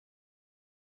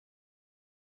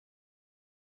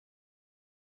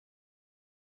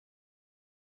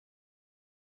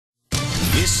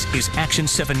This is Action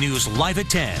 7 News Live at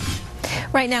 10.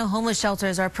 Right now, homeless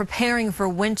shelters are preparing for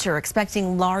winter,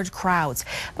 expecting large crowds.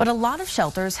 But a lot of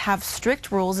shelters have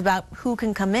strict rules about who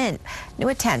can come in. New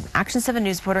at 10, Action 7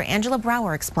 News reporter Angela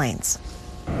Brower explains.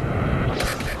 On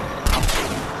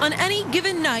any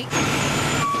given night,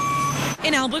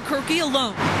 in Albuquerque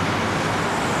alone,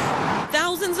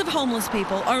 thousands of homeless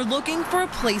people are looking for a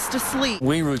place to sleep.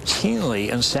 We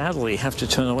routinely and sadly have to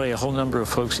turn away a whole number of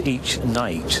folks each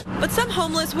night. But some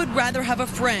homeless would rather have a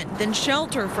friend than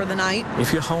shelter for the night.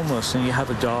 If you're homeless and you have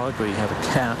a dog or you have a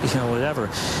cat, whatever,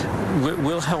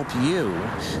 we'll help you,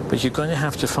 but you're going to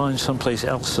have to find someplace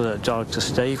else for that dog to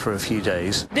stay for a few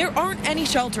days. There aren't any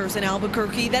shelters in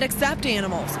Albuquerque that accept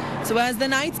animals. So as the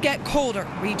nights get colder,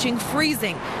 reaching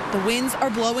freezing, the winds are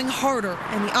blowing harder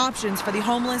and the options for the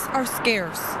homeless are scarce.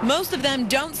 Most of them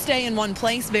don't stay in one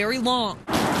place very long.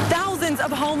 Thousands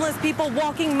of homeless people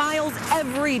walking miles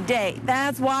every day.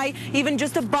 That's why even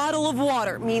just a bottle of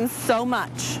water means so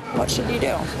much. What should you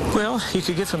do? Well, you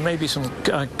could give them maybe some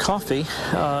coffee,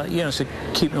 to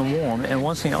keep them warm. And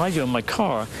one thing I do in my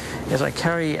car is I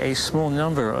carry a small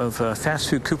number of fast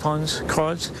food coupons,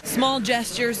 cards. Small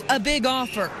gestures, a big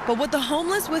offer. But what the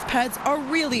homeless with pets are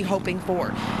really hoping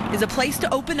for is a place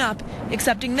to open up,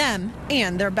 accepting them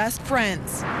and their best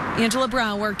friends. Angela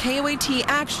Brower, KOAT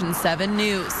Action 7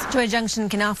 News.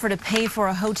 JoyJunction can offer to pay for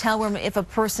a hotel room if a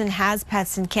person has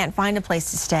pets and can't find a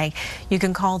place to stay. You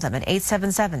can call them at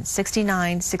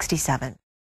 877-6967.